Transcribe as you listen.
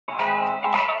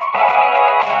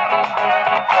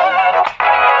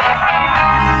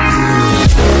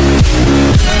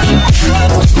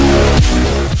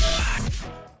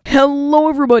Hello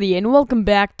everybody and welcome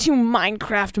back to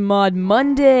Minecraft Mod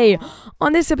Monday.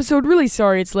 On this episode, really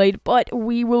sorry it's late, but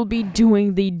we will be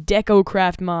doing the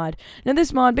DecoCraft mod. Now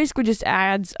this mod basically just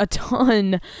adds a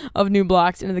ton of new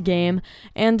blocks into the game,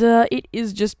 and it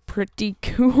is just pretty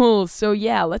cool. So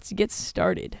yeah, let's get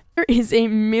started. There is a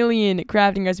million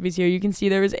crafting recipes here. You can see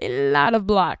there is a lot of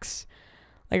blocks.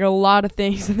 Like a lot of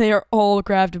things, and they are all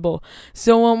craftable.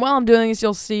 So while I'm doing this,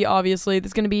 you'll see, obviously,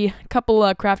 there's going to be a couple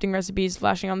crafting recipes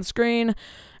flashing on the screen.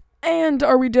 And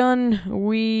are we done?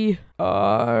 We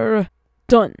are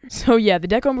done. So yeah, the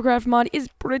DecoCraft mod is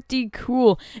pretty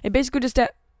cool. It basically just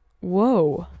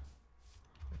whoa.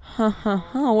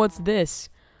 What's this?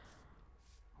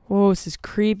 Whoa, this is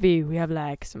creepy. We have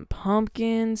like some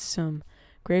pumpkins, some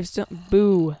gravestone.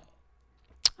 Boo.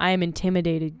 I am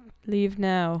intimidated. Leave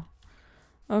now.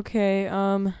 Okay,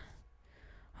 oh,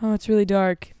 it's really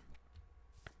dark.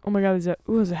 Oh my god,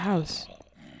 there's a house.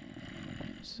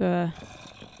 I'm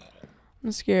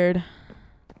scared.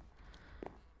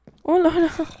 Oh no,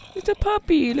 it's a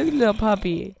puppy. Look at the little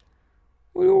puppy.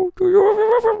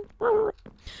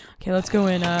 Okay, let's go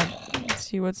in, let's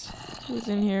see what's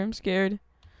in here. I'm scared.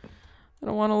 I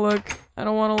don't want to look. I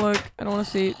don't want to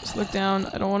see. Just look down.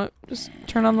 I don't want to, just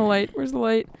turn on the light. Where's the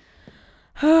light?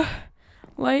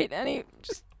 Light,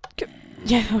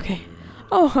 yeah, okay.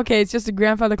 Oh, okay, it's just a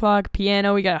grandfather clock,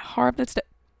 piano, we got a harp, that's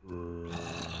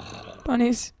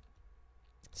bunnies.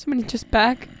 Somebody just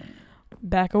back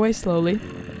away slowly.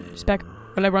 Just back,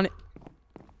 will I run it?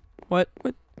 What?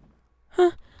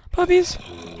 Huh? Puppies?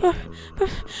 I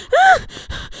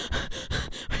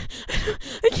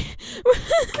can't.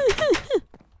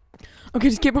 Okay,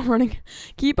 just keep on running.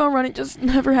 Keep on running, just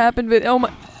never happened, but oh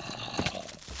my.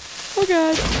 Oh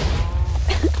god.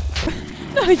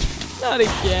 Not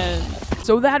again.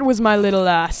 So that was my little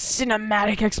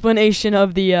cinematic explanation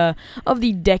of the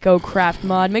DecoCraft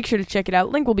mod. Make sure to check it out.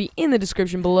 Link will be in the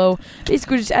description below.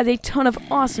 Basically just adds a ton of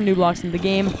awesome new blocks into the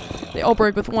game. They all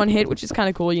break with one hit, which is kind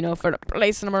of cool, you know, for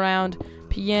placing them around.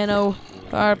 Piano,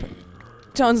 harp,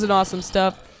 tons of awesome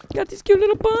stuff. Got these cute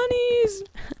little bunnies.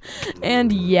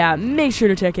 And yeah, make sure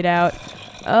to check it out.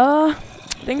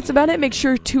 I think that's about it. Make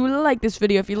sure to like this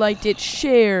video if you liked it,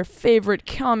 share, favorite,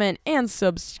 comment, and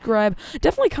subscribe.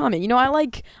 Definitely comment. You know, I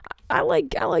like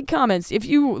comments. If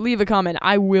you leave a comment,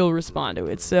 I will respond to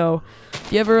it. So,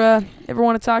 if you ever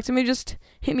want to talk to me, just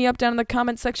hit me up down in the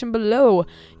comment section below.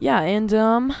 Yeah, and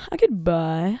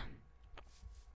goodbye.